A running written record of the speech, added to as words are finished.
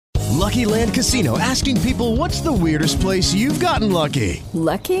Lucky Land Casino, asking people, what's the weirdest place you've gotten lucky?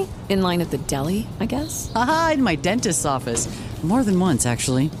 Lucky? In line at the deli, I guess? Aha, in my dentist's office. More than once,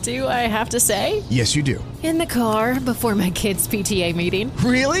 actually. Do I have to say? Yes, you do. In the car before my kids' PTA meeting.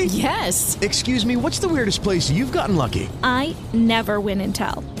 Really? Yes. Excuse me, what's the weirdest place you've gotten lucky? I never win and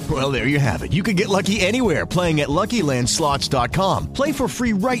tell. Well, there you have it. You can get lucky anywhere, playing at LuckyLandSlots.com. Play for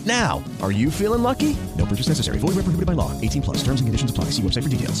free right now. Are you feeling lucky? No purchase necessary. Void where prohibited by law. 18 plus. Terms and conditions apply. See website for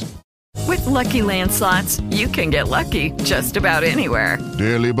details. With Lucky Land Slots, you can get lucky just about anywhere.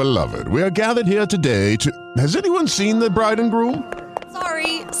 Dearly beloved, we are gathered here today to... Has anyone seen the bride and groom?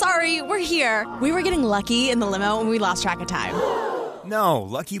 Sorry, we're here. We were getting lucky in the limo and we lost track of time. No,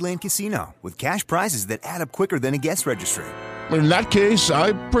 Lucky Land Casino, with cash prizes that add up quicker than a guest registry. In that case,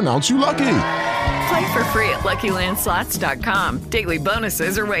 I pronounce you lucky. Play for free at LuckyLandSlots.com. Daily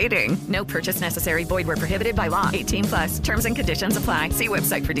bonuses are waiting. No purchase necessary. Void where prohibited by law. 18 plus. Terms and conditions apply. See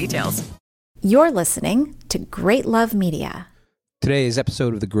website for details. You're listening to Great Love Media. Today's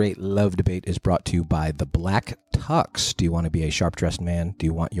episode of The Great Love Debate is brought to you by The Black Tux. Do you want to be a sharp-dressed man? Do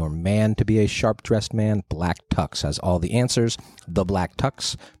you want your man to be a sharp-dressed man? Black Tux has all the answers. The Black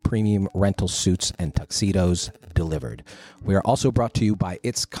Tux, premium rental suits and tuxedos delivered. We are also brought to you by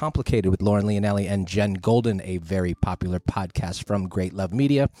It's Complicated with Lauren Leonelli and Jen Golden, a very popular podcast from Great Love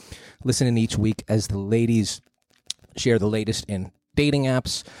Media. Listen in each week as the ladies share the latest in dating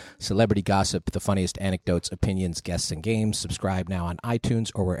apps, celebrity gossip, the funniest anecdotes, opinions, guests, and games. Subscribe now on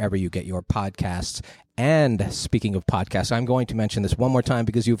iTunes or wherever you get your podcasts. And speaking of podcasts, I'm going to mention this one more time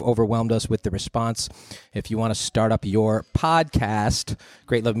because you've overwhelmed us with the response. If you want to start up your podcast,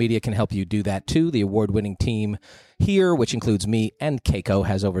 Great Love Media can help you do that too. The award-winning team here, which includes me and Keiko,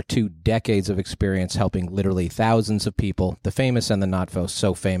 has over 2 decades of experience helping literally thousands of people, the famous and the not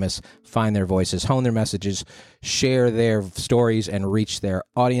so famous, find their voices, hone their messages, share their stories, and reach their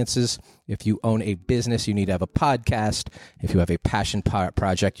audiences. If you own a business, you need to have a podcast. If you have a passion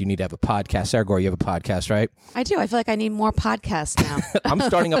project, you need to have a podcast. Sara Gore, you have a podcast, right? I do. I feel like I need more podcasts now. I'm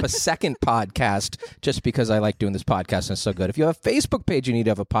starting up a second podcast just because I like doing this podcast and it's so good. If you have a Facebook page, you need to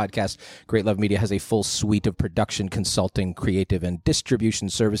have a podcast. Great Love Media has a full suite of production, consulting, creative, and distribution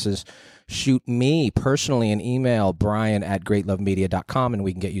services. Shoot me personally an email, brian@greatlovemedia.com, and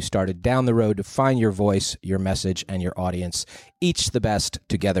we can get you started down the road to find your voice, your message, and your audience. Each the best,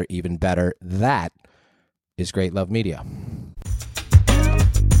 together even better. That is Great Love Media.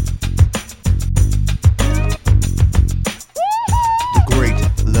 The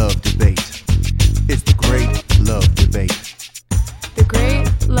Great Love Debate. It's the Great Love Debate. The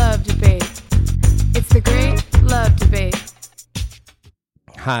Great Love Debate. It's the Great Love Debate.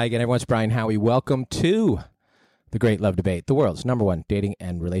 Hi again, everyone. It's Brian Howie. Welcome to The Great Love Debate, the world's #1 dating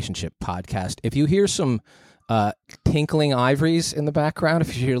and relationship podcast. If you hear some tinkling ivories in the background,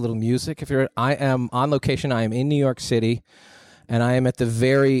 if you hear a little music, I am on location. I am in New York City, and I am at the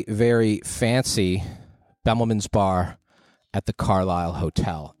very, very fancy Bemelmans Bar at the Carlyle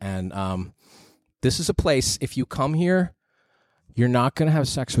Hotel. And this is a place, if you come here, you're not going to have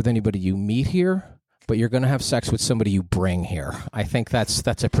sex with anybody you meet here, but you're going to have sex with somebody you bring here. I think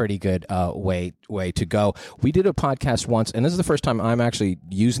that's a pretty good way to go. We did a podcast once, and this is the first time I'm actually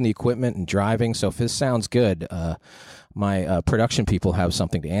using the equipment and driving, so if this sounds good, my production people have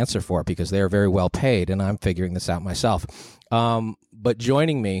something to answer for because they are very well paid, and I'm figuring this out myself. But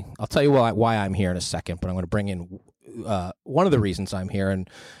joining me, I'll tell you why I'm here in a second, but I'm going to bring in one of the reasons I'm here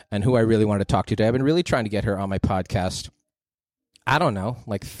and who I really wanted to talk to today. I've been really trying to get her on my podcast, I don't know,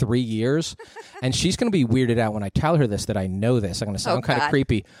 like 3 years. And she's going to be weirded out when I tell her this, that I know this. I'm going to sound kind of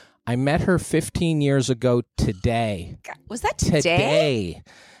creepy. I met her 15 years ago today. God, was that today? Today.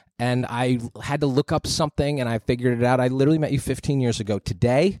 And I had to look up something, and I figured it out. I literally met you 15 years ago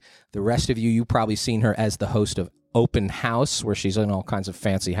today. The rest of you've probably seen her as the host of Open House, where she's in all kinds of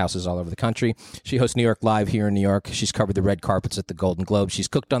fancy houses all over the country. She hosts New York Live here in New York. She's covered the red carpets at the Golden Globe. She's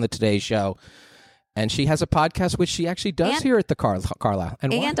cooked on the Today Show. And she has a podcast, which she actually does here at the Carlyle.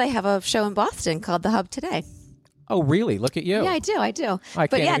 And I have a show in Boston called The Hub Today. Oh, really? Look at you. Yeah, I do. I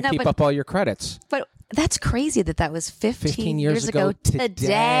can't even keep up all your credits. But that's crazy that was 15 years ago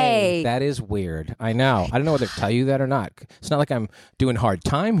today. That is weird. I know. I don't know whether to tell you that or not. It's not like I'm doing hard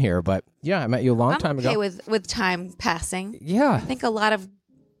time here, but yeah, I met you a long time ago. I'm okay with time passing. Yeah. I think a lot of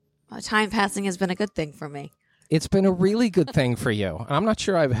time passing has been a good thing for me. It's been a really good thing for you. I'm not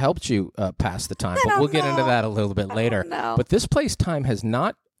sure I've helped you pass the time, but we'll get into that a little bit later. But this place time has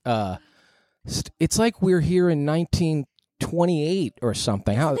not... it's like we're here in 19 28 or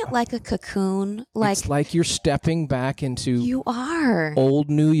something. Isn't it like a cocoon? It's like you're stepping back into you are old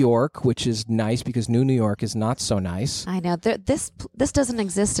New York, which is nice because New York is not so nice. I know. This doesn't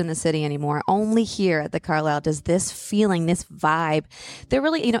exist in the city anymore. Only here at the Carlyle does this feeling, this vibe. They're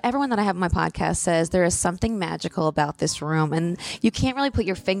really, everyone that I have on my podcast says there is something magical about this room, and you can't really put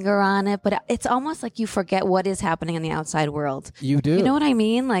your finger on it, but it's almost like you forget what is happening in the outside world. You do. You know what I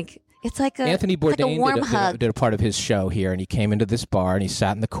mean? Like, it's like Anthony Bourdain like a warm hug. did a part of his show here, and he came into this bar and he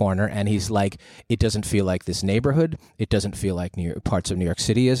sat in the corner, and he's like, it doesn't feel like this neighborhood. It doesn't feel like parts of New York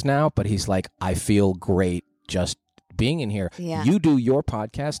City is now, but he's like, I feel great just being in here. Yeah. You do your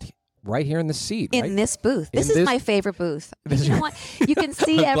podcast right here in the seat, in right? this booth. This is my favorite booth. You know what? You can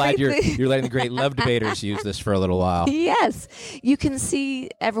see I'm glad everything. you're letting the great love debaters use this for a little while. Yes. You can see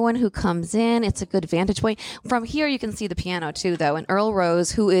everyone who comes in. It's a good vantage point. From here, you can see the piano too, though. And Earl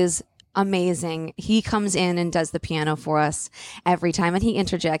Rose, who is amazing. He comes in and does the piano for us every time, and he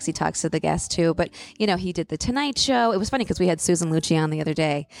interjects. He talks to the guests too. But he did the Tonight Show. It was funny because we had Susan Lucci on the other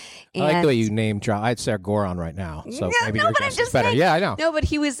day. And I like the way you name drop. I had Sara Gore on right now, so maybe your guess is better. Saying, yeah, I know. No, but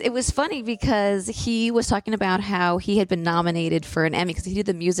it was funny because he was talking about how he had been nominated for an Emmy because he did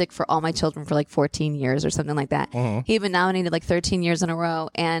the music for All My Children for like 14 years or something like that. Mm-hmm. He had been nominated like 13 years in a row,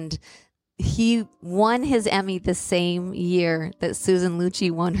 and he won his Emmy the same year that Susan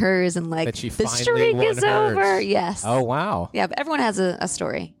Lucci won hers, and like the streak is over. Yes. Oh wow. Yeah, but everyone has a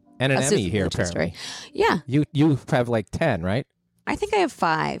story and an Emmy Susan here Lucci apparently. Story. Yeah. You have like 10, right? I think I have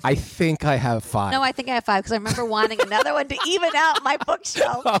 5. I think I have 5. No, I think I have 5 because I remember wanting another one to even out my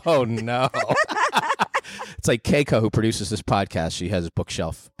bookshelf. Oh no. It's like Keiko, who produces this podcast. She has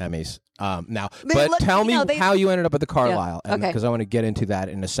bookshelf Emmys. Now, but tell me how you ended up at the Carlyle, because I want to get into that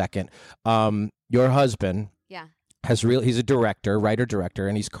in a second. Your husband, he's a writer-director,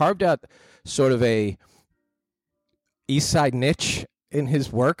 and he's carved out sort of a East Side niche in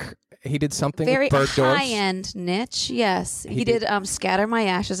his work. He did something very with Bergdorf's. high-end niche, yes. He did Scatter My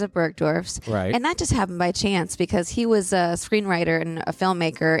Ashes at Bergdorf's. Right. And that just happened by chance because he was a screenwriter and a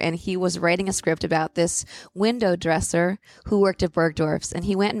filmmaker, and he was writing a script about this window dresser who worked at Bergdorf's. And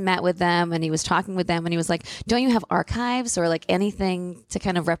he went and met with them, and he was talking with them, and he was like, don't you have archives or like anything to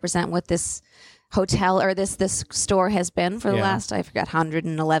kind of represent what this hotel or this store has been for the last, I forgot,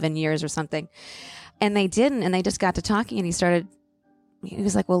 111 years or something. And they didn't, and they just got to talking, and he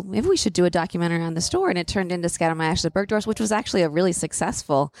was like, well, maybe we should do a documentary on the store. And it turned into Scatter My Ashes at Bergdorf's, which was actually a really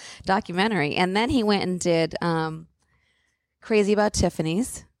successful documentary. And then he went and did Crazy About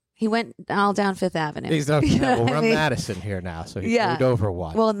Tiffany's. He went all down Fifth Avenue. He's done, we're on Madison here now, so he moved over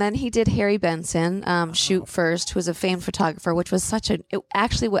one. Well, and then he did Harry Benson, Shoot First, who was a famed photographer, which was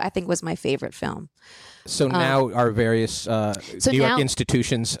actually what I think was my favorite film. So now are various New York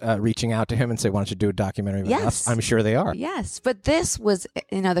institutions reaching out to him and say, why don't you do a documentary with us? I'm sure they are. Yes. But this was,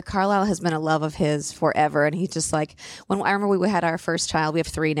 the Carlyle has been a love of his forever. And he's just like, I remember we had our first child. We have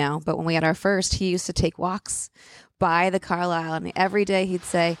 3 now. But when we had our first, he used to take walks by the Carlyle, and every day he'd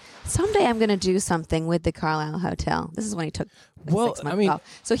say, someday I'm going to do something with the Carlyle Hotel. This is when he took 6 months off.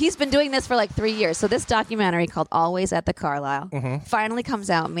 So he's been doing this for like 3 years. So this documentary called Always at the Carlyle finally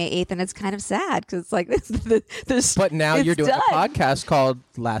comes out May 8th, and it's kind of sad because it's like this. But now you're doing a podcast called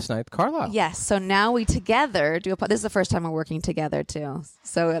Last Night at Carlyle. Yes. So now we together do this is the first time we're working together too.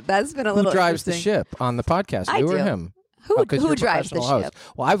 So that's been a little. Who drives the ship on the podcast? You or him? Who drives the ship?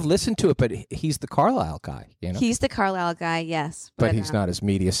 Well, I've listened to it, but he's the Carlyle guy. He's the Carlyle guy, yes. But he's not as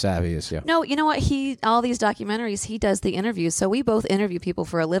media savvy as you. No, you know what? All these documentaries, he does the interviews. So we both interview people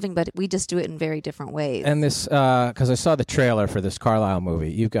for a living, but we just do it in very different ways. And this, because I saw the trailer for this Carlyle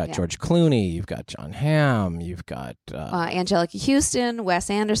movie. You've got George Clooney, you've got John Hamm, you've got Angelica Houston, Wes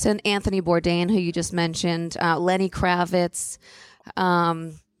Anderson, Anthony Bourdain, who you just mentioned, Lenny Kravitz.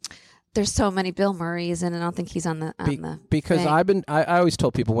 There's so many. Bill Murray's in it. I don't think he's on the because thing. I always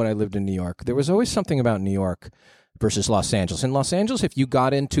told people when I lived in New York, there was always something about New York versus Los Angeles. In Los Angeles, if you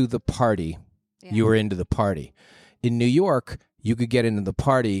got into the party, you were into the party. In New York, you could get into the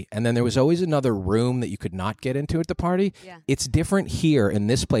party, and then there was always another room that you could not get into at the party. Yeah. It's different here in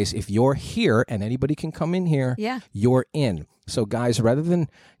this place. If you're here and anybody can come in here, you're in. So guys, rather than,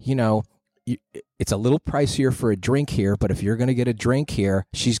 it's a little pricier for a drink here, but if you're going to get a drink here,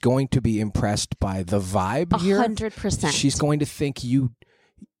 she's going to be impressed by the vibe here. 100%. She's going to think you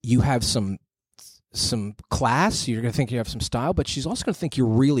have some class. You're going to think you have some style, but she's also going to think you're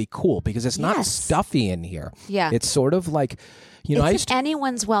really cool because it's not stuffy in here. Yeah. It's sort of like,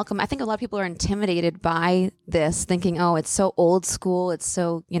 anyone's welcome. I think a lot of people are intimidated by this, thinking, oh, it's so old school. It's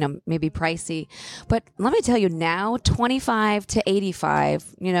so, maybe pricey. But let me tell you now, 25 to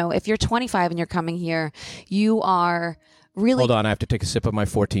 85, if you're 25 and you're coming here, you are really. Hold on, I have to take a sip of my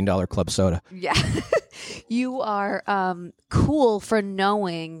 $14 club soda. Yeah. You are cool for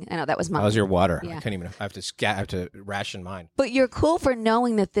knowing. I know that was mine. That was your water. Yeah. I can't even. I have to ration mine. But you're cool for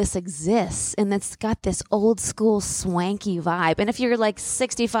knowing that this exists and it's got this old school swanky vibe. And if you're like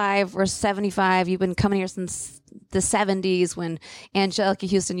 65 or 75, you've been coming here since the 70s when Angelica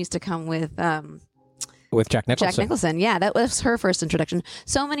Houston used to come with Jack Nicholson. Jack Nicholson. Yeah, that was her first introduction.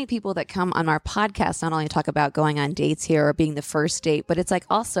 So many people that come on our podcast not only talk about going on dates here or being the first date, but it's like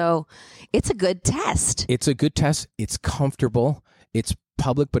also, it's a good test. It's a good test. It's comfortable. It's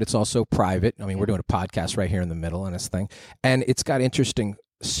public, but it's also private. I mean, we're doing a podcast right here in the middle and this thing. And it's got interesting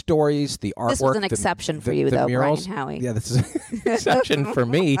stories, the artwork. This was an exception for you, the though, murals. Brian Howie. Yeah, this is an exception for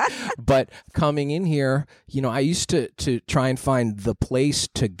me. But coming in here, I used to try and find the place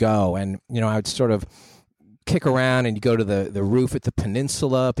to go. And, I would sort of kick around and you go to the roof at the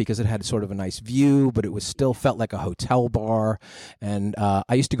peninsula because it had sort of a nice view, but it was still felt like a hotel bar. And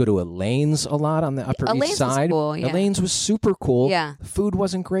I used to go to Elaine's a lot on the Upper East Side. Was cool, yeah. Elaine's was super cool. Yeah. The food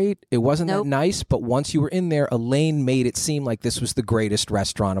wasn't great. It wasn't that nice, but once you were in there, Elaine made it seem like this was the greatest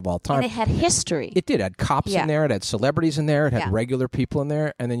restaurant of all time. And it had history. It did. It had cops in there. It had celebrities in there. It had regular people in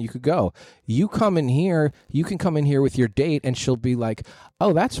there. And then you could go. You come in here, you can come in here with your date and she'll be like,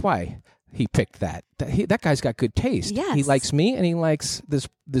 oh, that's why he picked that. That guy's got good taste. Yes. He likes me and he likes this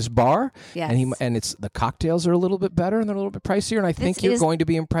bar. Yes. And it's the cocktails are a little bit better and they're a little bit pricier. And I think you're going to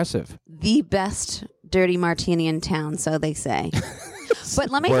be impressive. The best dirty martini in town, so they say. But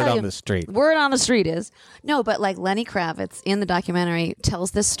let me tell you. Word on the street. Word on the street is, no, but like Lenny Kravitz in the documentary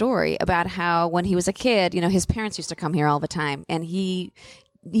tells this story about how when he was a kid, his parents used to come here all the time and he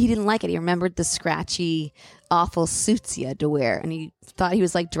didn't like it. He remembered the scratchy, awful suits he had to wear, and he thought he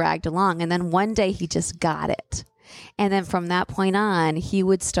was like dragged along. And then one day he just got it. And then from that point on, he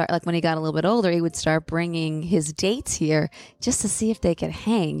would start, like when he got a little bit older, he would start bringing his dates here just to see if they could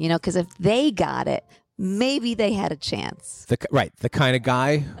hang, because if they got it, maybe they had a chance. The kind of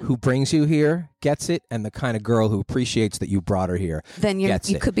guy who brings you here gets it, and the kind of girl who appreciates that you brought her here then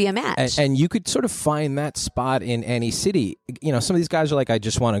you could be a match. And you could sort of find that spot in any city. Some of these guys are like, I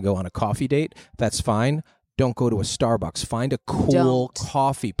just want to go on a coffee date. That's fine. Don't go to a Starbucks. Find a cool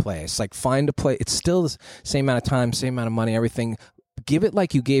coffee place. Like find a place. It's still the same amount of time, same amount of money, everything. Give it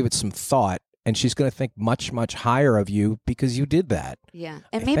like you gave it some thought. And she's going to think much, much higher of you because you did that. Yeah.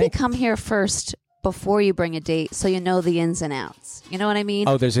 And maybe come here first before you bring a date so you know the ins and outs. You know what I mean?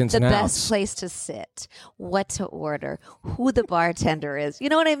 Oh, there's ins and outs. The best place to sit, what to order, who the bartender is. You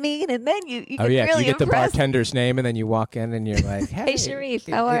know what I mean? And then you can really you get the impress. bartender's name and then you walk in and you're like, hey, Sharif,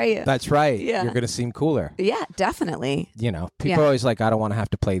 how are you? That's right. Yeah. You're going to seem cooler. Yeah, definitely. People are always like, I don't want to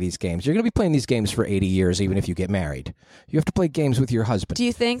have to play these games. You're going to be playing these games for 80 years, even if you get married. You have to play games with your husband. Do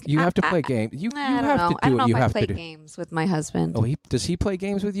you think? You have to play games. You I don't have know. to do I don't know what you if have I play to do. games with my husband. Oh, does he play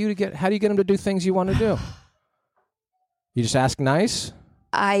games with you how do you get him to do things you want to do? You just ask nice?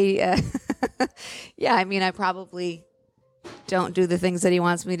 I probably don't do the things that he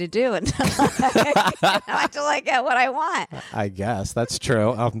wants me to do until I get what I want. I guess that's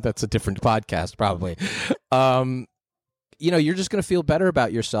true. That's a different podcast, probably. You're just going to feel better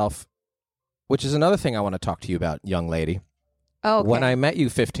about yourself, which is another thing I want to talk to you about, young lady. Oh, okay. When I met you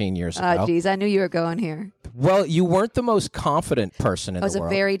 15 years ago. Geez, I knew you were going here. Well, you weren't the most confident person in the world. I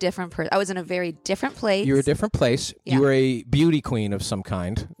was a very different person. I was in a very different place. You were a different place. Yeah. You were a beauty queen of some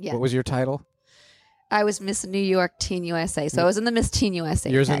kind. Yeah. What was your title? I was Miss New York Teen USA. So I was in the Miss Teen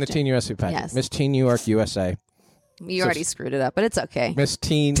USA Yours in pageant. the Teen USA pageant. Yes. Miss Teen New York USA. You already screwed it up, but it's okay. Miss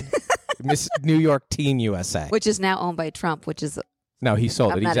New York Teen USA. Which is now owned by Trump, which is... No, he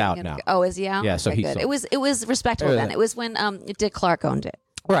sold it. He's out now. Oh, is he out? Yeah, so okay, he good. sold It was respectable then. It was when Dick Clark owned it.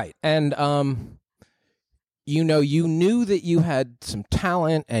 Right. And you knew that you had some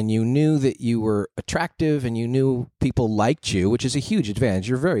talent and you knew that you were attractive and you knew people liked you, which is a huge advantage.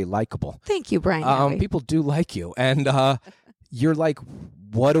 You're very likable. Thank you, Brian. People do like you. And you're like,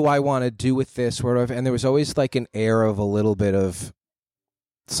 what do I want to do with this? And there was always like an air of a little bit of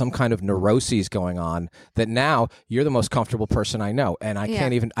some kind of neuroses going on that now you're the most comfortable person I know. And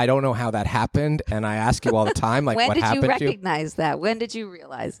I don't know how that happened. And I ask you all the time, like, what happened to you? When did you recognize that? When did you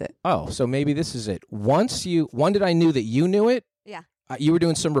realize it? Oh, so maybe this is it. One did I knew that you knew it? Yeah. You were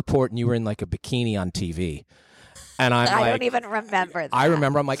doing some report and you were in like a bikini on TV. And I don't even remember that. I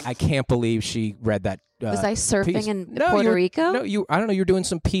remember. I'm like, I can't believe she read that. Was I surfing piece. in Puerto Rico? No, I don't know. You're doing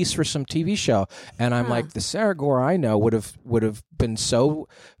some piece for some TV show, and I'm like, the Sara Gore I know would have been so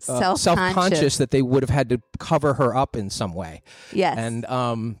self-conscious that they would have had to cover her up in some way. Yes, and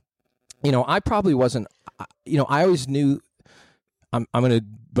I probably wasn't. I always knew. I'm going to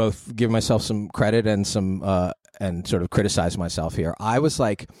both give myself some credit and some and sort of criticize myself here. I was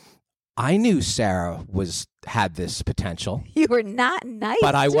like, I knew Sarah had this potential. You were not nice,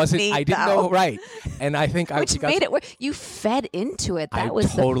 but I wasn't. Me, I didn't know right, and I think which made it worse. You fed into it. That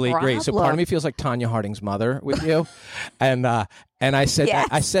was totally the problem. agree. So part of me feels like Tanya Harding's mother with you, and I said Yes.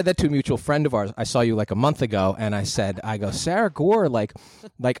 I said that to a mutual friend of ours. I saw you like a month ago, and I go, Sara Gore, like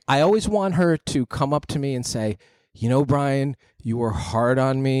I always want her to come up to me and say, you know, Brian, you were hard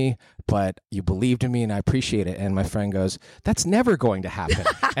on me, but you believed in me and I appreciate it. And my friend goes, that's never going to happen.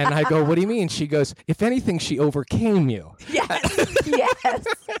 And I go, what do you mean? She goes, if anything, she overcame you. Yes. Yes.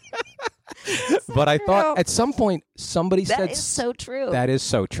 But I thought at some point somebody said... That is so true. That is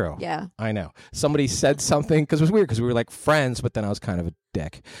so true. Yeah. I know. Somebody said something, because it was weird, because we were like friends, but then I was kind of a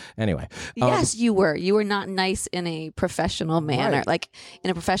dick. Anyway. Yes, you were. You were not nice in a professional manner, Right. like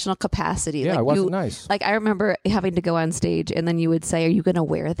in a professional capacity. Yeah, like I wasn't nice. Like I remember having to go on stage and then you would say, are you going to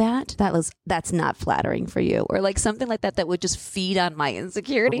wear that? That's not flattering for you. Or like something like that would just feed on my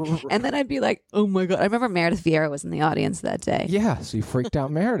insecurity. And then I'd be like, oh my God. I remember Meredith Vieira was in the audience that day. Yeah, so you freaked out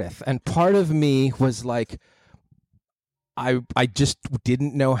Meredith. And part of me was like, I just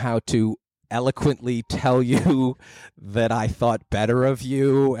didn't know how to eloquently tell you that I thought better of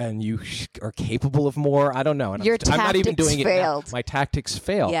you and you are capable of more. I don't know. And Your I'm not even tactics doing failed. it now. My tactics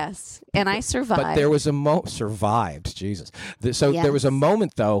failed. Yes. And I survived. But there was survived, Jesus. So Yes. there was a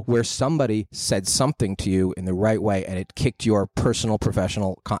moment, though, where somebody said something to you in the right way and it kicked your personal,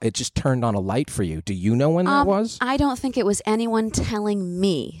 professional, it just turned on a light for you. Do you know when that was? I don't think it was anyone telling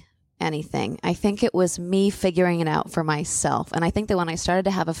me anything. I think it was me figuring it out for myself. And I think that when I started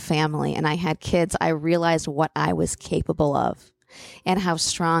to have a family and I had kids, I realized what I was capable of and how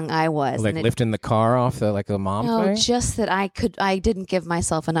strong I was. Like and lifting the car off the mom thing? Just that I didn't give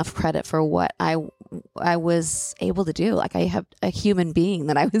myself enough credit for what I was able to do. Like I have a human being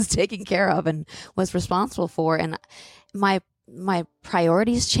that I was taking care of and was responsible for. And my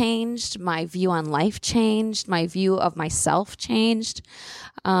priorities changed, my view on life changed, my view of myself changed.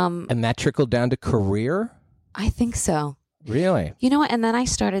 And that trickled down to career? I think so. Really? You know what? And then I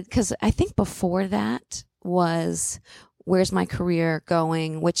started, because I think before that was, where's my career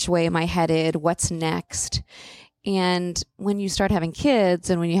going? Which way am I headed? What's next? And when you start having kids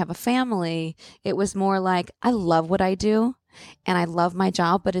and when you have a family, it was more like, I love what I do and I love my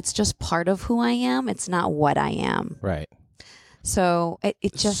job, but it's just part of who I am. It's not what I am. Right. So I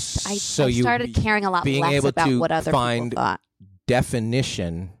started caring a lot being less able about to what other find people thought.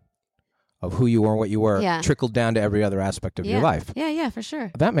 Definition of who you were and what you were trickled down to every other aspect of your life. Yeah, for sure.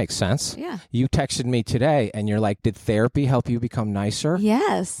 That makes sense. Yeah. You texted me today and you're like, did therapy help you become nicer?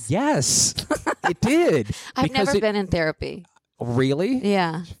 Yes. Yes, it did. I've never been in therapy. Really?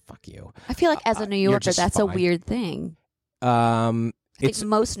 Yeah. Fuck you. I feel like as a New Yorker, that's fine. a weird thing. I think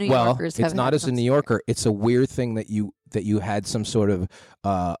most New Yorkers have it's not as a New Yorker. It's a weird thing that you had some sort of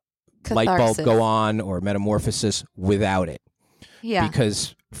light bulb go on or metamorphosis without it. Yeah.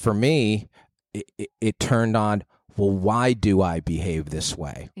 Because for me, it turned on, well, why do I behave this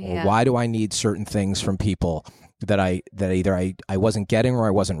way? Yeah. Or why do I need certain things from people that either I wasn't getting or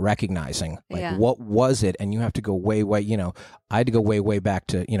I wasn't recognizing? Like, what was it? And you have to go way, I had to go way back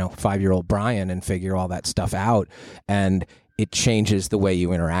to, 5-year-old Brian and figure all that stuff out. And it changes the way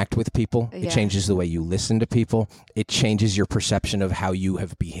you interact with people. Yeah. It changes the way you listen to people. It changes your perception of how you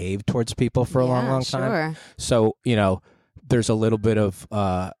have behaved towards people for a long time. So, there's a little bit of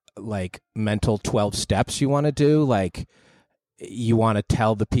mental 12 steps you want to do. Like, you want to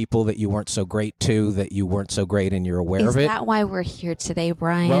tell the people that you weren't so great to that you weren't so great and you're aware of it. Is that why we're here today,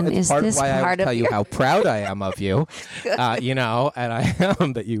 Brian? Well, it's Is part this of why I part tell of you how proud I am of you, and I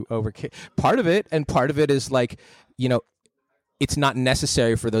am that you overcame part of it. And part of it is like, it's not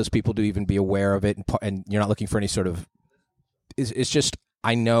necessary for those people to even be aware of it. And you're not looking for any sort of, it's just,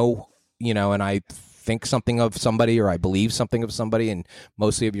 I know, and I think something of somebody or I believe something of somebody and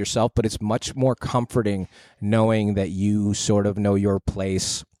mostly of yourself, but it's much more comforting knowing that you sort of know your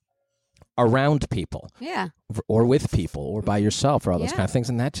place around people. Yeah. Or with people or by yourself or all those kind of things.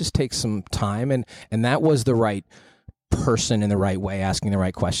 And that just takes some time. And that was the right person in the right way asking the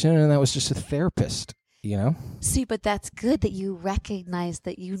right question. And that was just a therapist. See, but that's good that you recognized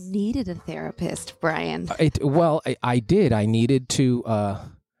that you needed a therapist, Brian. I did. I needed to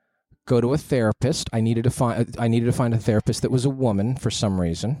go to a therapist. I needed to find a therapist that was a woman for some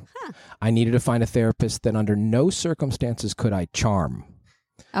reason. Huh. I needed to find a therapist that under no circumstances could I charm.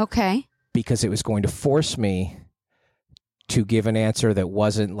 Okay. Because it was going to force me to give an answer that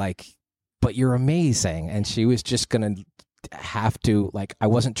wasn't like, but you're amazing. And she was just going to have to, I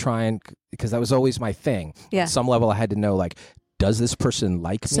wasn't trying, because that was always my thing. Yeah. At some level I had to know, does this person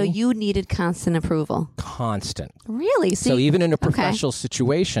like me? So you needed constant approval. Constant. Really? So even in a professional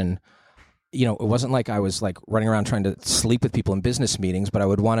situation, you know, it wasn't like I was like running around trying to sleep with people in business meetings, but I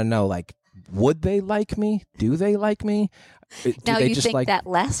would want to know, like, would they like me? Do they like me? Now, you think that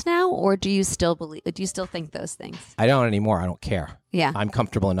less now, or do you still think those things? I don't anymore. I don't care. Yeah. I'm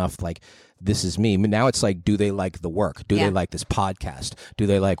comfortable enough, like, this is me. Now it's like, do they like the work? Do they like this podcast? Do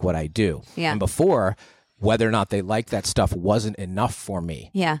they like what I do? Yeah. And before, whether or not they like that stuff wasn't enough for me.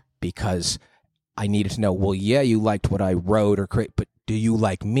 Yeah. Because I needed to know, well, yeah, you liked what I wrote or create, but do you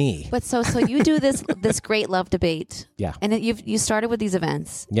like me? But so you do this great love debate. Yeah. And you started with these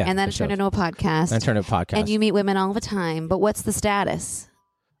events. Yeah. And then it turned into a podcast. And you meet women all the time. But what's the status?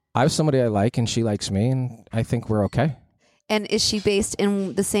 I have somebody I like and she likes me, and I think we're okay. And is she based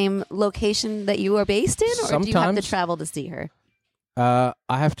in the same location that you are based in? Or Sometimes. Do you have to travel to see her? I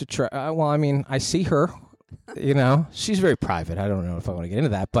have to try. Well, I mean, I see her. You know, she's very private. I don't know if I want to get into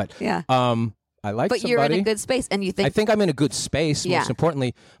that, but yeah. I like but somebody. You're in a good space, and you think... I think I'm in a good space, most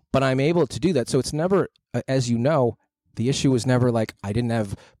importantly, but I'm able to do that. So it's never, as you know, the issue was never like I didn't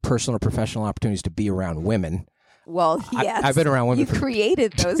have personal or professional opportunities to be around women. Well, yes. I've been around women. You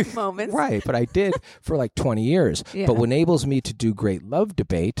created those moments. Right, but I did for like 20 years. Yeah. But what enables me to do great love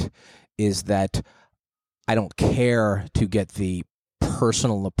debate is that I don't care to get the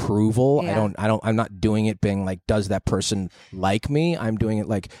personal approval. Yeah. I'm not doing it being like, does that person like me? I'm doing it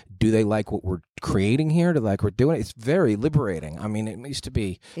like, do they like what we're creating here? Do they like we're doing it? It's very liberating. I mean, it used to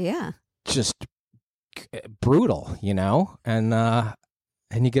be just brutal, you know?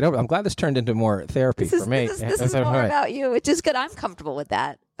 And you get over it. I'm glad this turned into more therapy for me. This is more about you. It's just good. I'm comfortable with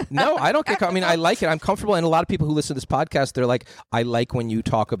that. No, I don't get. I mean, I like it. I'm comfortable. And a lot of people who listen to this podcast, they're like, I like when you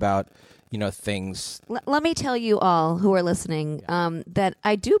talk about, you know, things. Let me tell you all who are listening that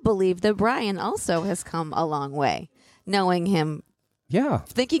I do believe that Brian also has come a long way, knowing him. Yeah.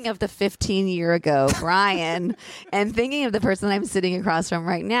 Thinking of the 15-year ago Brian and thinking of the person that I'm sitting across from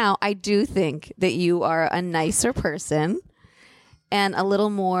right now, I do think that you are a nicer person and a little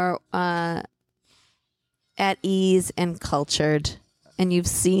more at ease and cultured, and you've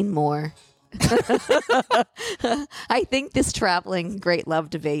seen more. I think this traveling great love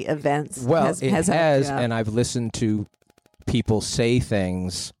debate events has and I've listened to people say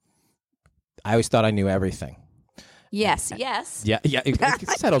things. I always thought I knew everything. Yes. Yeah.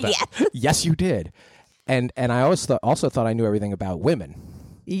 Settle down. Yes, you did. And I also thought I knew everything about women.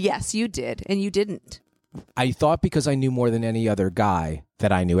 Yes, you did, and you didn't. I thought because I knew more than any other guy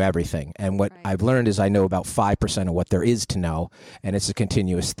that I knew everything. And what I've learned is I know about 5% of what there is to know, and it's a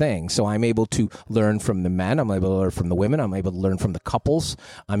continuous thing. So I'm able to learn from the men. I'm able to learn from the women. I'm able to learn from the couples.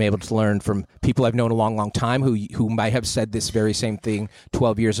 I'm able to learn from people I've known a long, long time who might have said this very same thing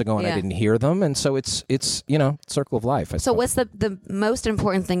 12 years ago and I didn't hear them. And so it's you know, circle of life. So what's the most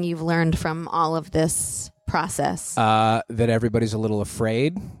important thing you've learned from all of this process? That everybody's a little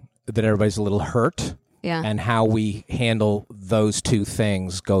afraid, that everybody's a little hurt. Yeah. And how we handle those two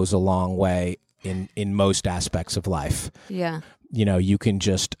things goes a long way in most aspects of life. Yeah. You know, you can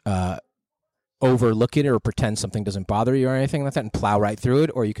just overlook it or pretend something doesn't bother you or anything like that and plow right through it,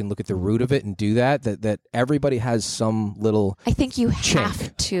 or you can look at the root of it and do that. That everybody has some little I think you chink.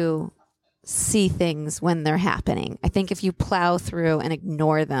 have to see things when they're happening. I think if you plow through and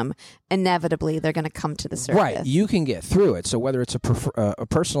ignore them, inevitably they're going to come to the surface. Right. You can get through it. So whether it's a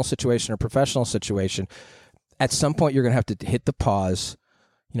personal situation or professional situation, at some point you're going to have to hit the pause.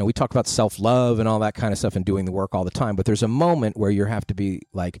 You know, we talk about self-love and all that kind of stuff and doing the work all the time, but there's a moment where you have to be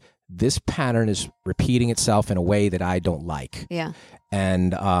like, this pattern is repeating itself in a way that I don't like. Yeah.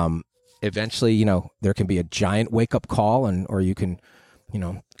 And eventually, you know, there can be a giant wake-up call, or you can, you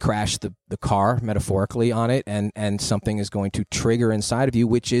know, crash the car metaphorically on it, and something is going to trigger inside of you,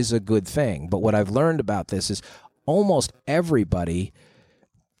 which is a good thing. But what I've learned about this is almost everybody,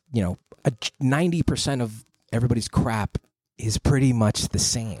 you know, 90% of everybody's crap is pretty much the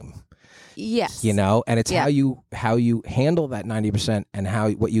same. Yes. You know, and it's how you handle that 90%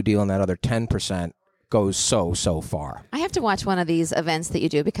 and what you deal in that other 10% goes so far. I have to watch one of these events that you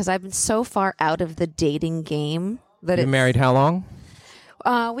do because I've been so far out of the dating game that You're married how long?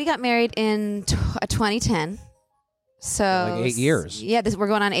 We got married in 2010. So like 8 years. Yeah, we're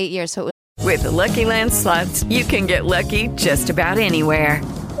going on 8 years. So With the Lucky Land Slots, you can get lucky just about anywhere.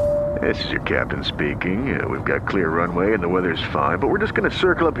 This is your captain speaking. We've got clear runway and the weather's fine, but we're just going to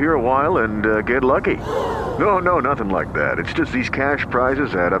circle up here a while and get lucky. No, nothing like that. It's just these cash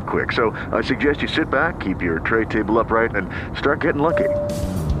prizes add up quick. So I suggest you sit back, keep your tray table upright, and start getting lucky.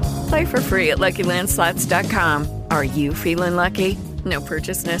 Play for free at LuckyLandSlots.com. Are you feeling lucky? No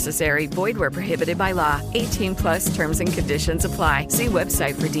purchase necessary. Void where prohibited by law. 18 plus terms and conditions apply. See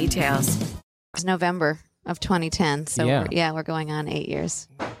website for details. It's November of 2010. So we're going on 8 years.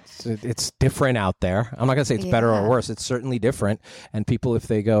 It's different out there. I'm not going to say it's better or worse. It's certainly different. And people, if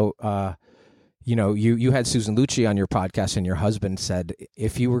they go, you had Susan Lucci on your podcast, and your husband said,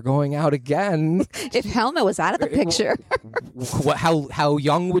 if you were going out again, if Helma was out of the picture, how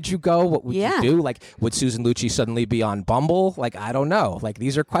young would you go? What would you do? Like, would Susan Lucci suddenly be on Bumble? Like, I don't know. Like,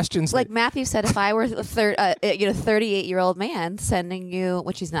 these are questions. Like Matthew said, if I were a 38-year-old man sending you,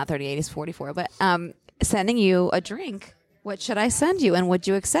 which he's not 38, he's 44, but sending you a drink, what should I send you, and would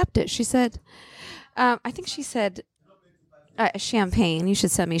you accept it? She said, I think she said, champagne. You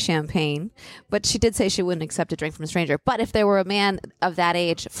should send me champagne. But she did say she wouldn't accept a drink from a stranger. But if there were a man of that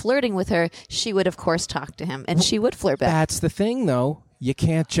age flirting with her, she would, of course, talk to him, and she would flirt back. That's the thing, though. You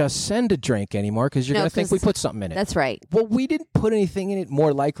can't just send a drink anymore because you're going to think we put something in it. That's right. Well, we didn't put anything in it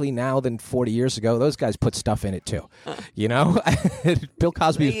more likely now than 40 years ago. Those guys put stuff in it, too. You know? Bill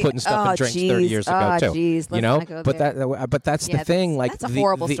Cosby was putting stuff in drinks 30 years ago, too. Geez. You know? But that's the thing. Like, that's a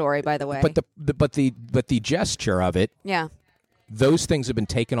horrible story, by the way. But the gesture of it. Yeah. Those things have been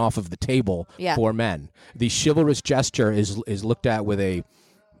taken off of the table for men. The chivalrous gesture is looked at with a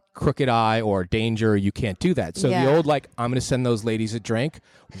crooked eye or danger. You can't do that. So the old, like, I'm going to send those ladies a drink.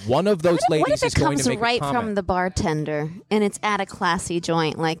 One of those ladies is going to make a comment. What if it comes right from the bartender and it's at a classy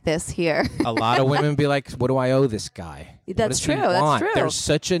joint like this here? A lot of women be like, what do I owe this guy? That's true. That's true. There's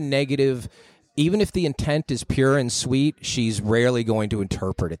such a negative... Even if the intent is pure and sweet, she's rarely going to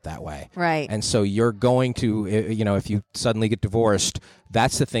interpret it that way. Right. And so you're going to, if you suddenly get divorced,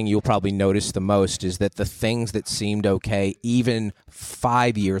 that's the thing you'll probably notice the most, is that the things that seemed okay even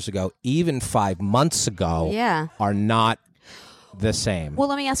 5 years ago, even 5 months ago, are not the same. Well,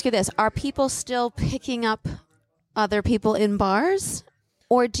 let me ask you this. Are people still picking up other people in bars?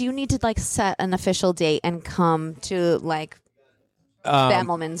 Or do you need to, like, set an official date and come to, like...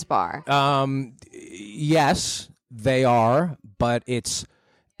 Bemelmans Bar. Yes, they are, but it's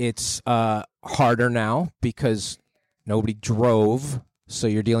harder now because nobody drove, so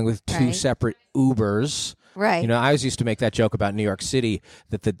you're dealing with two separate Ubers. Right. You know, I always used to make that joke about New York City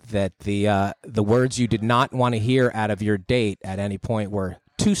that the words you did not want to hear out of your date at any point were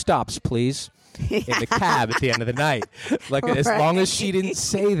 2 stops, please. In the cab at the end of the night. Like, as long as she didn't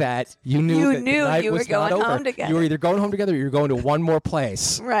say that, you knew that the night you was were going not over. home together. You were either going home together or you're going to one more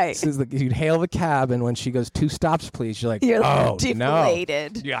place. Right. So you'd hail the cab, and when she goes 2 stops, please, you're like, deflated.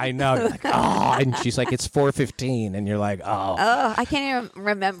 No. Yeah, I know. You're like, oh, and she's like, it's 4:15, and you're like, oh. Oh, I can't even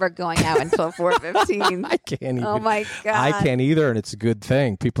remember going out until 4:15. I can't either. Oh my God. I can't either, and it's a good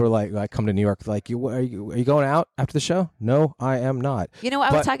thing. People are like, I come to New York, like, are you going out after the show? No, I am not. You know,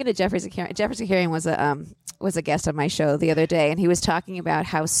 I was talking to Jeffrey Zakarian. Jeffrey Zakarian was a guest on my show the other day, and he was talking about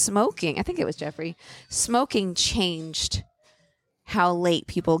how smoking, I think it was Jeffrey, smoking changed how late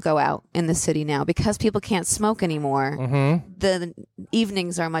people go out in the city now. Because people can't smoke anymore, the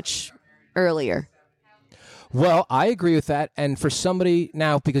evenings are much earlier. Well, I agree with that. And for somebody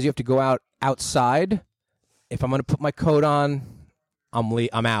now, because you have to go outside, if I'm going to put my coat on,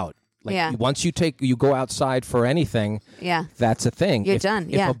 I'm out. Like, once you go outside for anything, that's a thing. You're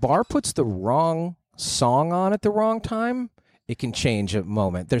done. If a bar puts the wrong song on at the wrong time, it can change a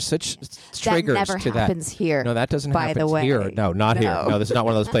moment. There's such triggers that never to that. happens here. No, that doesn't by happen the way. here. No, not here. No, this is not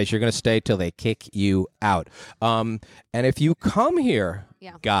one of those places. You're going to stay till they kick you out. And if you come here,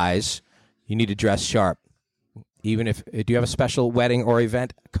 guys, you need to dress sharp. Even if do you have a special wedding or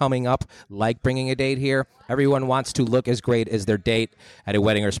event coming up, like bringing a date here? Everyone wants to look as great as their date at a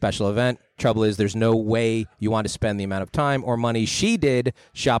wedding or special event. Trouble is, there's no way you want to spend the amount of time or money she did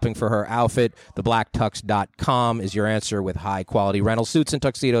shopping for her outfit. TheBlackTux.com is your answer, with high-quality rental suits and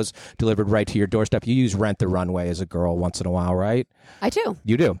tuxedos delivered right to your doorstep. You use Rent the Runway as a girl once in a while, right? I do.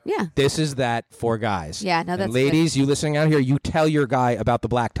 You do? Yeah. This is that for guys. Yeah, no, that's and ladies, good. You listening out here, you tell your guy about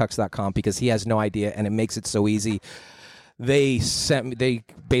TheBlackTux.com because he has no idea, and it makes it so easy. They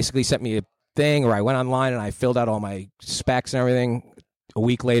basically sent me a thing, or I went online and I filled out all my specs and everything. A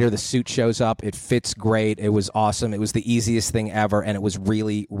week later, the suit shows up. It fits great. It was awesome. It was the easiest thing ever, and it was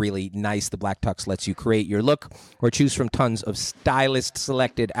really, really nice. The Black Tux lets you create your look or choose from tons of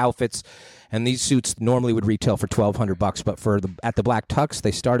stylist-selected outfits. And these suits normally would retail for $1,200, but at the Black Tux,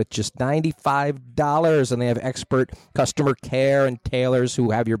 they start at just $95, and they have expert customer care and tailors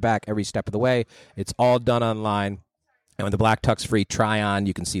who have your back every step of the way. It's all done online. And with the Black Tux free try-on,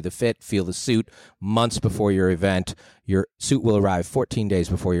 you can see the fit, feel the suit months before your event. Your suit will arrive 14 days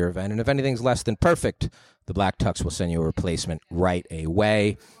before your event. And if anything's less than perfect, the Black Tux will send you a replacement right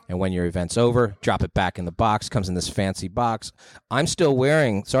away. And when your event's over, drop it back in the box. Comes in this fancy box. I'm still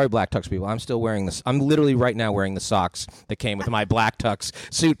wearing, sorry, Black Tux people, I'm still wearing this. I'm literally right now wearing the socks that came with my Black Tux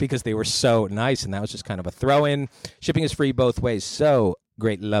suit because they were so nice. And that was just kind of a throw-in. Shipping is free both ways. So,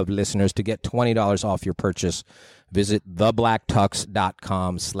 great love listeners, to get $20 off your purchase, visit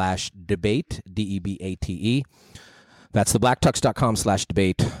theblacktux.com/debate, DEBATE. That's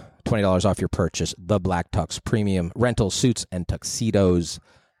theblacktux.com/debate. $20 off your purchase. The Black Tux premium rental suits and tuxedos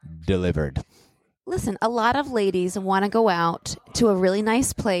delivered. Listen, a lot of ladies want to go out to a really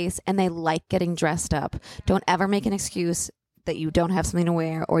nice place and they like getting dressed up. Don't ever make an excuse that you don't have something to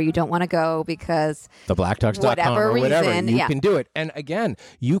wear or you don't want to go because theblacktux.com or whatever. You can do it. And again,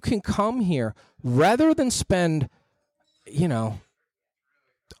 you can come here rather than spend,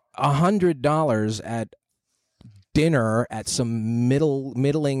 $100 at dinner at some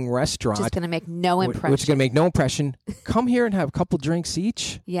middling restaurant. Which is going to make no impression. Which is going to make no impression. Come here and have a couple drinks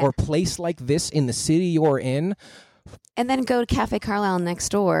each. Yeah. Or a place like this in the city you're in. And then go to Cafe Carlyle next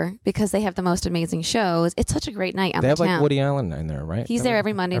door because they have the most amazing shows. It's such a great night on They the have town. like Woody Allen in there, right? He's there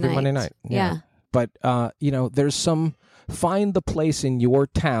every Monday night. Every Monday night. Yeah. But, there's find the place in your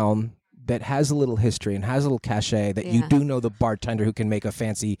town that has a little history and has a little cachet that you do know the bartender who can make a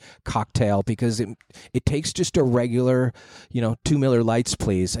fancy cocktail because it takes just a regular, 2 Miller Lights,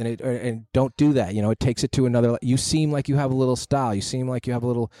 please. And don't do that. It takes it to another. You seem like you have a little style. You seem like you have a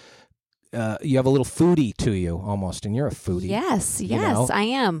little foodie to you almost, and you're a foodie. Yes, I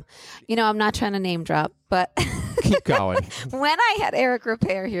am. I'm not trying to name drop, but keep going. When I had Eric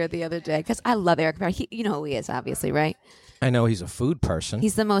Repair here the other day, because I love Eric Repair, you know who he is, obviously, right? I know he's a food person.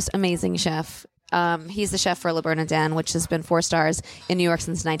 He's the most amazing chef. He's the chef for Le Bernardin, which has been 4 stars in New York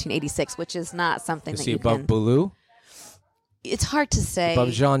since 1986, which is not something is that he you above can... Boulou? It's hard to say. Above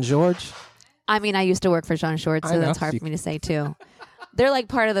Jean-Georges? I mean, I used to work for Jean-Georges, so that's hard for me to say, too. They're like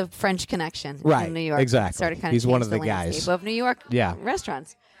part of the French connection in New York. Exactly. He's one of the guys of New York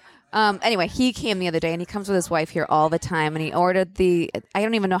restaurants. Anyway, he came the other day, and he comes with his wife here all the time, and he ordered I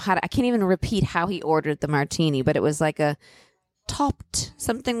don't even know I can't even repeat how he ordered the martini, but it was like a topped.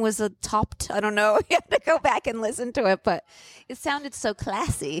 Something was a topped. I don't know. You have to go back and listen to it, but it sounded so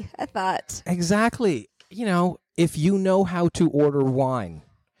classy, I thought. Exactly. If you know how to order wine,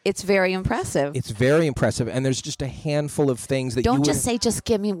 it's very impressive. It's very impressive, and there's just a handful of things that don't just say, just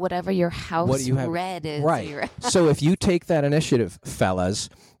give me whatever your house red is. Right. So if you take that initiative, fellas,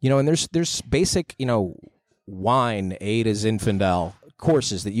 and there's basic, wine, A to Zinfandel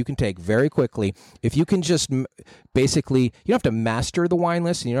courses that you can take very quickly. If you can just basically, you don't have to master the wine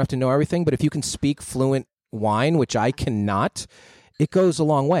list, and you don't have to know everything, but if you can speak fluent wine, which I cannot, it goes a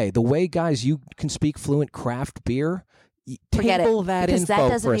long way. The way, guys, you can speak fluent craft beer. Table that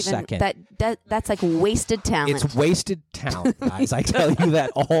info for a second. That's like wasted talent. It's wasted talent, guys. I tell you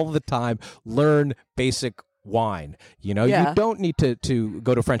that all the time. Learn basic wine. You don't need to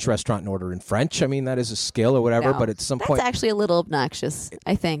go to a French restaurant and order in French. I mean, that is a skill or whatever, but at some point... That's actually a little obnoxious,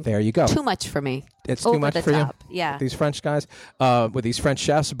 I think. There you go. Too much for me. It's too much for top. you? Yeah. These French guys, with these French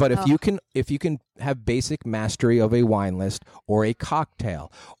chefs. But if you can have basic mastery of a wine list or a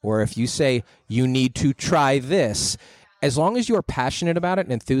cocktail, or if you say you need to try this... As long as you are passionate about it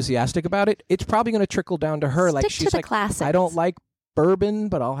and enthusiastic about it, it's probably going to trickle down to her. Stick to the classics. I don't like bourbon,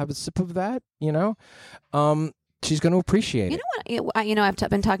 but I'll have a sip of that. She's going to appreciate it. You know what? I've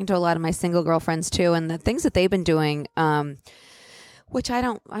been talking to a lot of my single girlfriends too, and the things that they've been doing, which I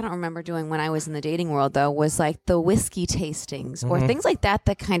don't remember doing when I was in the dating world, though, was like the whiskey tastings or things like that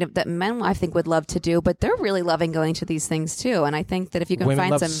that men I think would love to do, but they're really loving going to these things too. And I think that if you can Women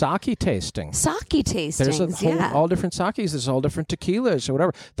find love some sake tasting. Sake tastings, there's all different sakes, there's all different tequilas or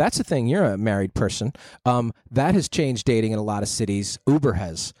whatever. That's the thing. You're a married person. That has changed dating in a lot of cities. Uber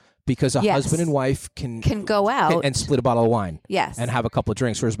has. Because a husband and wife can go out and split a bottle of wine, and have a couple of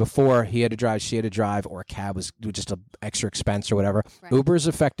drinks. Whereas before, he had to drive, she had to drive, or a cab was just an extra expense or whatever. Right. Uber's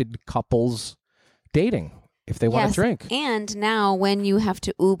affected couples dating if they want to drink. And now, when you have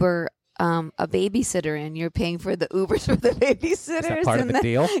to Uber a babysitter in, you're paying for the Ubers for the babysitters. Is that part of the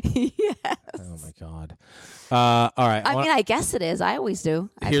deal? Yes. Oh my God. All right. I guess it is. I always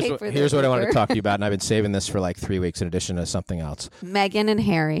do. Here's what I wanted to talk to you about, and I've been saving this for like 3 weeks in addition to something else. Meghan and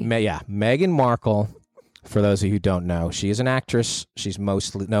Harry. Meghan Markle For those of you who don't know, she is an actress. She's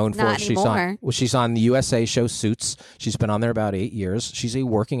mostly known for she's on the USA show Suits. She's been on there about 8 years. She's a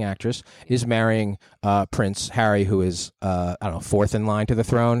working actress. Is marrying Prince Harry, who is fourth in line to the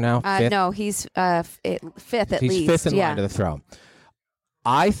throne now. Fifth? No, he's fifth at least. He's fifth in line to the throne.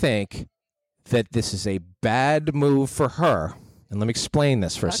 I think that this is a bad move for her, and let me explain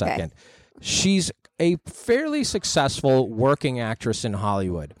this for a second. She's a fairly successful working actress in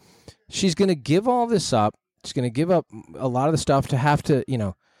Hollywood. She's going to give all this up. She's going to give up a lot of the stuff to have to,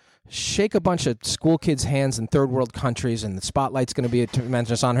 shake a bunch of school kids' hands in third world countries, and the spotlight's going to be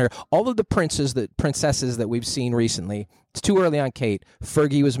tremendous on her. All of the princesses that we've seen recently, it's too early on Kate.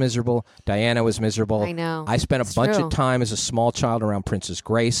 Fergie was miserable. Diana was miserable. I know. I spent a bunch of time as a small child around Princess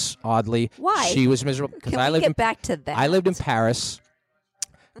Grace, oddly. Why? She was miserable. Can we get back to that? I lived in Paris.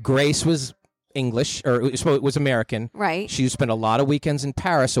 Grace was English, or it was American. Right. She spent a lot of weekends in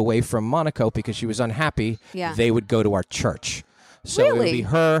Paris away from Monaco because she was unhappy. Yeah. They would go to our church. So it would be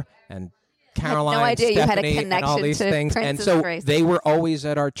her and Caroline, I had no idea Stephanie, you had a connection and all these to things. Princess And so Grace. they were always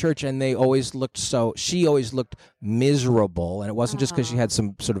at our church, and they always looked she always looked miserable. And it wasn't just because she had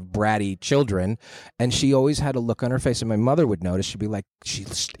some sort of bratty children. And she always had a look on her face, and my mother would notice. She'd be like,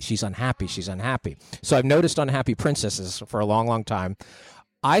 she's unhappy. She's unhappy. So I've noticed unhappy princesses for a long, long time.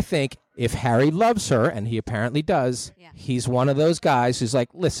 I think if Harry loves her, and he apparently does, he's one of those guys who's like,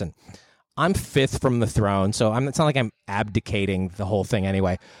 listen, I'm fifth from the throne, so it's not like I'm abdicating the whole thing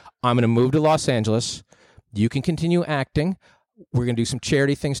anyway. I'm going to move to Los Angeles. You can continue acting. We're going to do some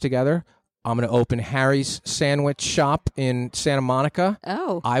charity things together. I'm going to open Harry's sandwich shop in Santa Monica.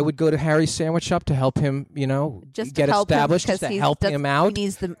 Oh. I would go to Harry's sandwich shop to help him, just get to help established, him, just to help him out. He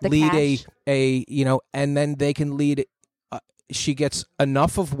needs the lead cash. And then they can lead. She gets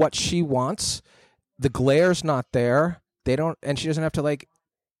enough of what she wants. The glare's not there. And she doesn't have to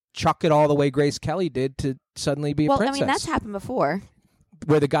chuck it all the way Grace Kelly did to suddenly be a princess. Well, I mean, that's happened before.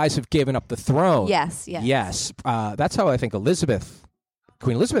 Where the guys have given up the throne. Yes. That's how I think Queen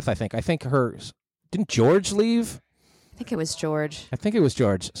Elizabeth, I think didn't George leave? I think it was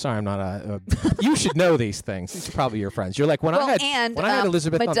George. Sorry, I'm not you should know these things. These are probably your friends. You're like, when I had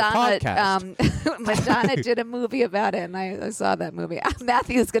Elizabeth Madonna, on the podcast. Madonna did a movie about it, and I saw that movie.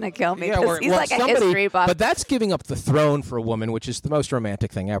 Matthew's going to kill me because he's like a history buff. But that's giving up the throne for a woman, which is the most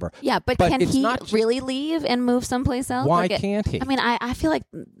romantic thing ever. Yeah, but can he really leave and move someplace else? Why can't he? I mean, I feel like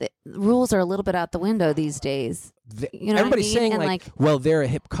the rules are a little bit out the window these days. Everybody's saying well, they're a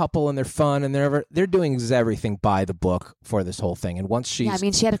hip couple and they're fun and they're doing everything by the book for this whole thing. And once she had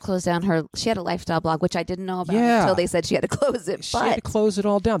to close down she had a lifestyle blog, which I didn't know about until they said she had to close it. She had to close it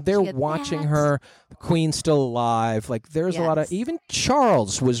all down. They're watching her. The Queen's still alive. There's a lot of, even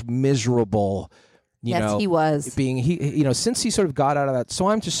Charles was miserable. Yes, he was. Since he sort of got out of that. So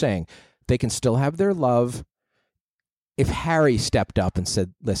I'm just saying they can still have their love. If Harry stepped up and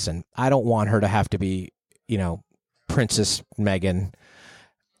said, listen, I don't want her to have to be, Princess Meghan,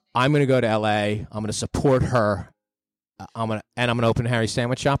 I'm going to go to L.A. I'm going to support her. I'm going to open Harry's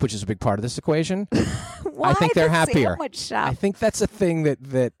sandwich shop, which is a big part of this equation. I think they're happier. Sandwich shop? I think that's a thing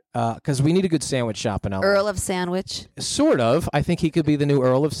that because we need a good sandwich shop in L.A. Earl of Sandwich. Sort of. I think he could be the new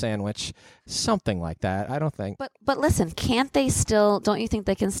Earl of Sandwich, something like that. I don't think. But listen, can't they still? Don't you think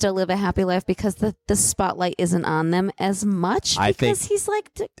they can still live a happy life because the spotlight isn't on them as much? Because he's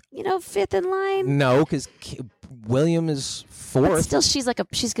fifth in line. No, because William is fourth. But still, she's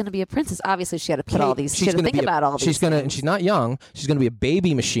going to be a princess. Obviously, she had to put all these. She had to think about all these. And she's not young. She's going to be a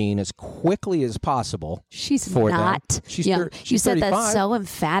baby machine as quickly as possible. She's not young. You said 35. that so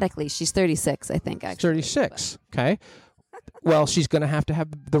emphatically. She's 36, I think. Actually, 36. Okay. Well, she's going to have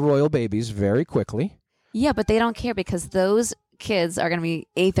the royal babies very quickly. Yeah, but they don't care because those kids are going to be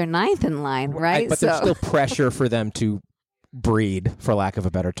 8th or 9th in line, right? But there's still pressure for them to breed, for lack of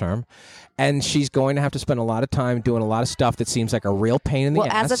a better term. And she's going to have to spend a lot of time doing a lot of stuff that seems like a real pain in the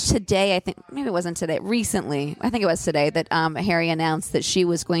ass. Well, as of today, I think, maybe it wasn't today, recently, I think it was today, that Harry announced that she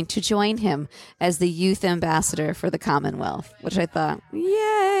was going to join him as the youth ambassador for the Commonwealth, which I thought,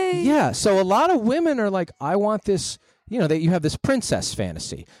 yay! Yeah, so a lot of women are like, I want this, that you have this princess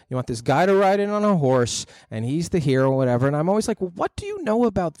fantasy. You want this guy to ride in on a horse, and he's the hero or whatever. And I'm always like, well, what do you know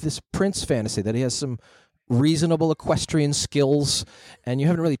about this prince fantasy? That he has some reasonable equestrian skills, and you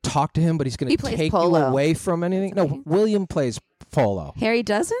haven't really talked to him, but he's going to take you away from anything. No, William plays polo. Harry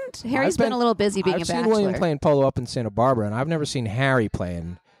doesn't? Harry's been a little busy being a bachelor. I've seen William playing polo up in Santa Barbara, and I've never seen Harry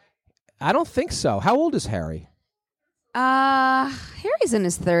playing. I don't think so. How old is Harry? Harry's in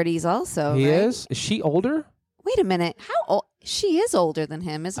his 30s also. He right? is? Is she older? Wait a minute. How old? She is older than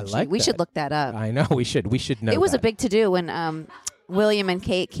him, isn't she? We should look that up. I know. We should know. It was a big to-do when William and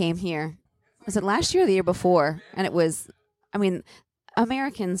Kate came here. Was it last year or the year before? And it was, I mean,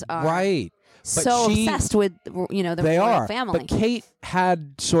 Americans are right. so obsessed with, the royal family. But Kate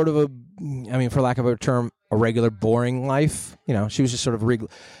had sort of for lack of a term, a regular boring life. She was just sort of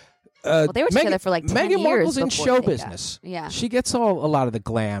well, they were together for like 10 Meghan years. Markle's in show business. Yeah. She gets a lot of the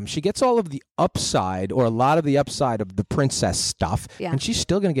glam. She gets all of the upside, or a lot of the upside of the princess stuff. Yeah. And she's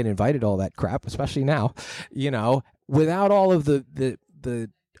still going to get invited to all that crap, especially now, without all of the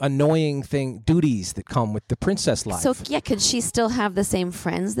annoying duties that come with the princess life. So could she still have the same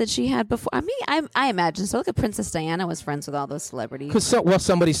friends that she had before? I mean, I imagine so. Look at Princess Diana was friends with all those celebrities. Because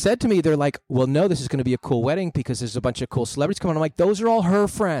somebody said to me, they're like, well, no, this is going to be a cool wedding because there's a bunch of cool celebrities coming. I'm like, those are all her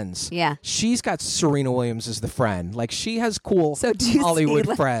friends. Yeah, she's got Serena Williams as the friend. Like, she has cool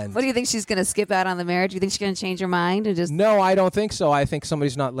Hollywood friends. What do you think, she's going to skip out on the marriage? Do you think she's going to change her mind and just? No, I don't think so. I think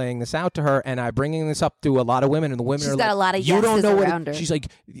somebody's not laying this out to her, and I'm bringing this up to a lot of women, and the women she's are got like, a lot of you don't know around her. She's like,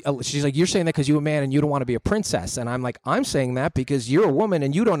 you're saying that because you're a man and you don't want to be a princess. And I'm like, I'm saying that because you're a woman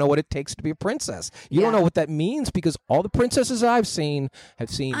and you don't know what it takes to be a princess. You don't know what that means, because all the princesses I've seen have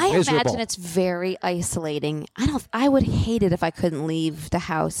seen miserable. Imagine it's very isolating. I would hate it if I couldn't leave the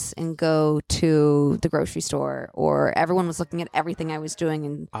house and go to the grocery store, or everyone was looking at everything I was doing,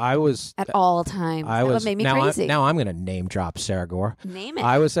 and I was at all times. That would make me crazy. Now I'm going to name drop Sara Gore. Name it.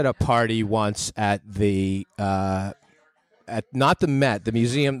 I was at a party once at the at not the Met, the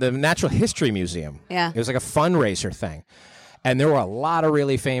museum, the Natural History Museum. Yeah. It was like a fundraiser thing. And there were a lot of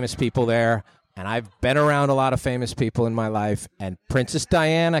really famous people there. And I've been around a lot of famous people in my life. And Princess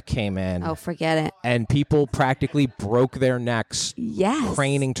Diana came in. Oh, forget it. And people practically broke their necks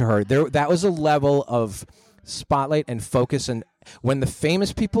craning to her. That was a level of spotlight and focus. And when the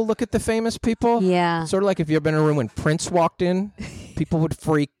famous people look at the famous people, sort of like if you've been in a room when Prince walked in, people would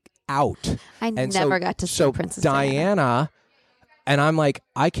freak out. I never got to see Princess Diana. And I'm like,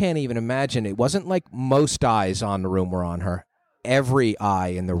 I can't even imagine. It wasn't like most eyes on the room were on her. Every eye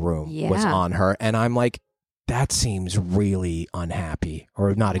in the room was on her. And I'm like, that seems really unhappy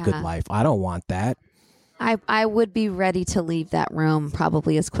or not a good life. I don't want that. I would be ready to leave that room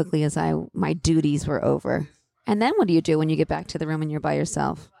probably as quickly as my duties were over. And then what do you do when you get back to the room and you're by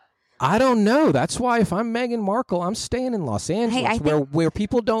yourself? I don't know. That's why if I'm Meghan Markle, I'm staying in Los Angeles, where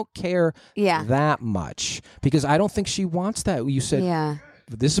people don't care that much, because I don't think she wants that. You said,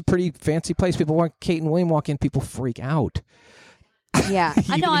 this is a pretty fancy place. People want Kate and William walk in, people freak out. Yeah,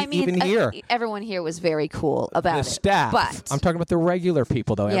 I know. I mean, even here, everyone here was very cool about the staff. But I'm talking about the regular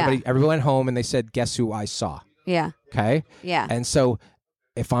people, though. Everybody went home and they said, "Guess who I saw?" Yeah. Okay. Yeah. And so,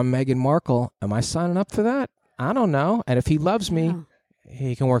 if I'm Meghan Markle, am I signing up for that? I don't know. And if he loves me.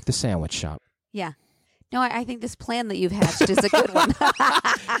 He can work the sandwich shop. Yeah. No, I think this plan that you've hatched is a good one.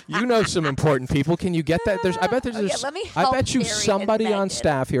 You know some important people. Can you get that? I bet you somebody on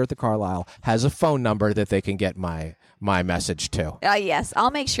staff here at the Carlyle has a phone number that they can get my message to. Yes,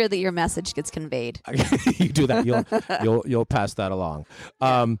 I'll make sure that your message gets conveyed. You do that. You'll pass that along.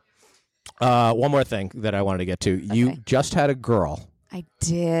 One more thing that I wanted to get to. Okay. You just had a girl. I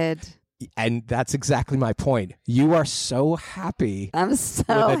did. And that's exactly my point. You are so happy. I'm so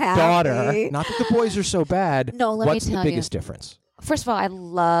with a happy. Daughter. Not that the boys are so bad. No, let me tell you. What's the biggest difference? First of all, I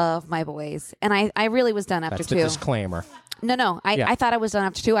love my boys, and I really was done after that's 2. That's the disclaimer. No. I thought I was done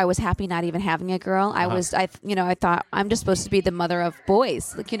after 2. I was happy not even having a girl. I thought I'm just supposed to be the mother of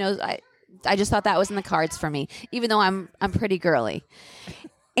boys. Like, I just thought that was in the cards for me, even though I'm pretty girly.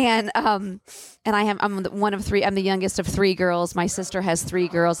 And I'm one of 3. I'm the youngest of 3 girls. My sister has 3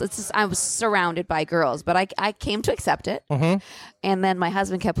 girls. It's just, I was surrounded by girls, but I came to accept it. Mm-hmm. And then my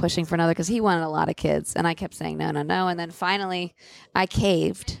husband kept pushing for another because he wanted a lot of kids, and I kept saying no. And then finally, I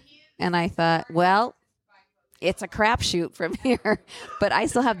caved, and I thought, well, it's a crapshoot from here. But I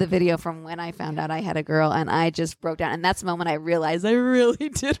still have the video from when I found out I had a girl, and I just broke down. And that's the moment I realized I really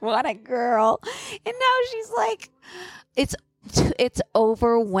did want a girl. And now she's like, it's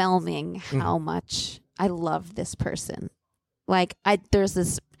overwhelming how much I love this person. Like, there's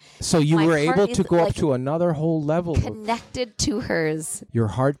this. So you were able to go up to another whole level. Connected to hers. Your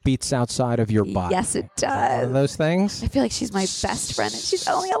heart beats outside of your body. Yes, it does. One of those things? I feel like she's my best friend, and she's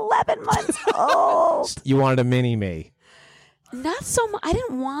only 11 months old. You wanted a mini-me. Not so much. I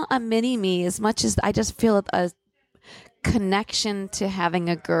didn't want a mini-me as much as I just feel a connection to having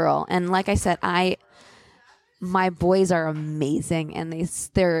a girl. And like I said, my boys are amazing, and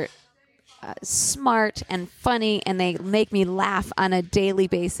they're smart and funny, and they make me laugh on a daily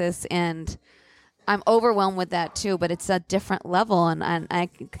basis, and I'm overwhelmed with that too, but it's a different level, and I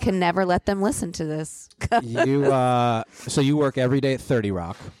can never let them listen to this. So you work every day at 30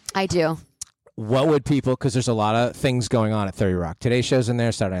 Rock. I do. what would people, because there's a lot of things going on at 30 Rock. Today's show's in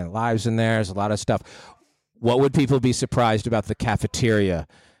there, Saturday Night Live's in there, there's a lot of stuff. What would people be surprised about the cafeteria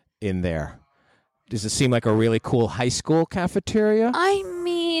in there? Does it seem like a really cool high school cafeteria? I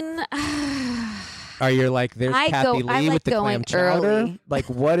mean... Are you like, there's Kathy Lee with the clam chowder? Early. Like,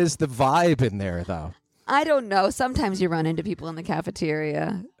 what is the vibe in there, though? I don't know. Sometimes you run into people in the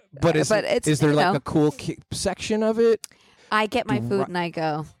cafeteria. But is there like a cool section of it? I get my food and I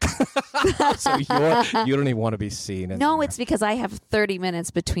go. So you don't even want to be seen. No, it's because I have 30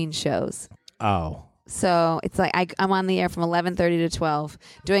 minutes between shows. Oh. So it's like I'm on the air from 11:30 to 12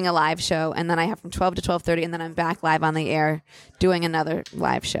 doing a live show, and then I have from 12 to 12:30, and then I'm back live on the air doing another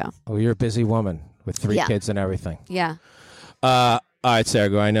live show. Oh, you're a busy woman with 3 kids and everything. Yeah. All right, Sara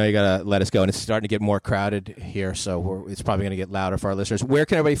Gore, I know you got to let us go, and it's starting to get more crowded here, so it's probably going to get louder for our listeners. Where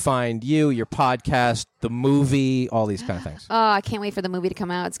can everybody find you, your podcast, the movie, all these kind of things? Oh, I can't wait for the movie to come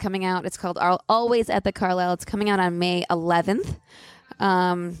out. It's coming out. It's called Always at the Carlyle. It's coming out on May 11th.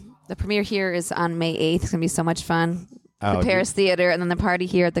 The premiere here is on May 8th. It's going to be so much fun. The Paris Theater, and then the party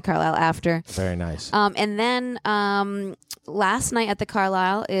here at the Carlyle after. Very nice. And then Last Night at the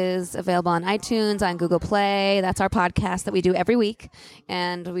Carlyle is available on iTunes, on Google Play. That's our podcast that we do every week.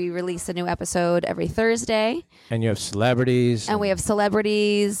 And we release a new episode every Thursday. And you have celebrities. And we have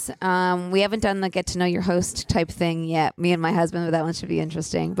celebrities. We haven't done the get to know your host type thing yet. Me and my husband, but that one should be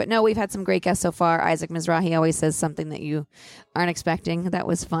interesting. But no, we've had some great guests so far. Isaac Mizrahi always says something that you aren't expecting. That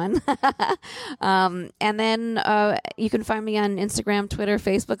was fun. And then you can find me on Instagram, Twitter,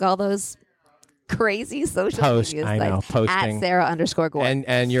 Facebook, all those crazy social media sites. Posting. At Sara_Gore.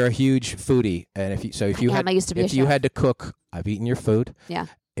 And you're a huge foodie. And if you had to cook, I've eaten your food. Yeah.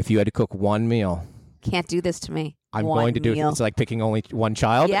 If you had to cook one meal. Can't do this to me. I'm going to do it. It's like picking only one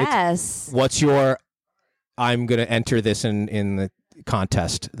child. Yes. I'm going to enter this in the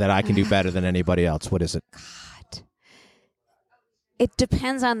contest that I can do better than anybody else. What is it? God. It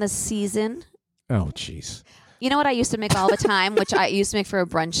depends on the season. Oh, jeez. You know what I used to make all the time, which I used to make for a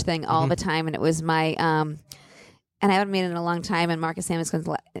brunch thing all the time, and it was my and I haven't made it in a long time, and Marcus Samuelson's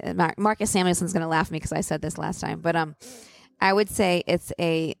going to laugh at me because I said this last time, but I would say it's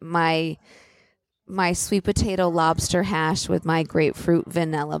my sweet potato lobster hash with my grapefruit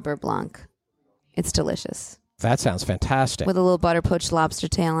vanilla beurre blanc. It's delicious. That sounds fantastic. With a little butter poached lobster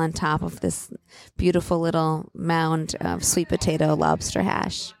tail on top of this beautiful little mound of sweet potato lobster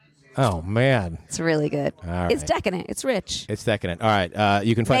hash. Oh, man. It's really good. Right. It's decadent. It's rich. It's decadent. All right.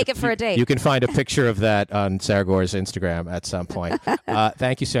 You can find Make it for a date. You can find a picture of that on Sara Gore's Instagram at some point.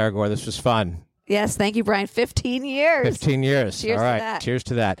 Thank you, Sara Gore. This was fun. Yes, thank you, Brian. 15 years. 15 years. Cheers All right. to that. Cheers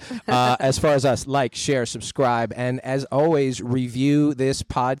to that. As far as us, like, share, subscribe, and as always, review this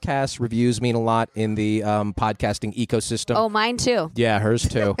podcast. Reviews mean a lot in the podcasting ecosystem. Oh, mine too. Yeah, hers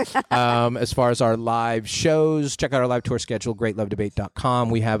too. As far as our live shows, check out our live tour schedule, greatlovedebate.com.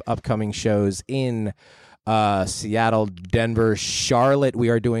 We have upcoming shows in Seattle, Denver, Charlotte. We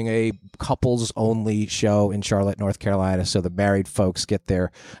are doing a couples-only show in Charlotte, North Carolina, so the married folks get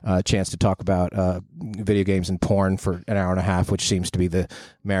their chance to talk about video games and porn for an hour and a half, which seems to be the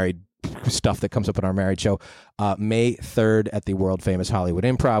married stuff that comes up in our married show. May 3rd at the world-famous Hollywood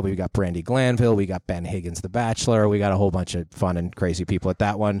Improv. We got Brandy Glanville. We got Ben Higgins, The Bachelor. We got a whole bunch of fun and crazy people at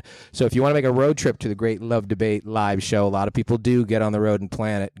that one. So if you want to make a road trip to the Great Love Debate live show, a lot of people do get on the road and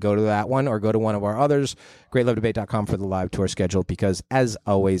plan it. Go to that one or go to one of our others, greatlovedebate.com for the live tour schedule, because as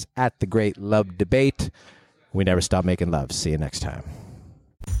always, at the Great Love Debate, we never stop making love. See you next time.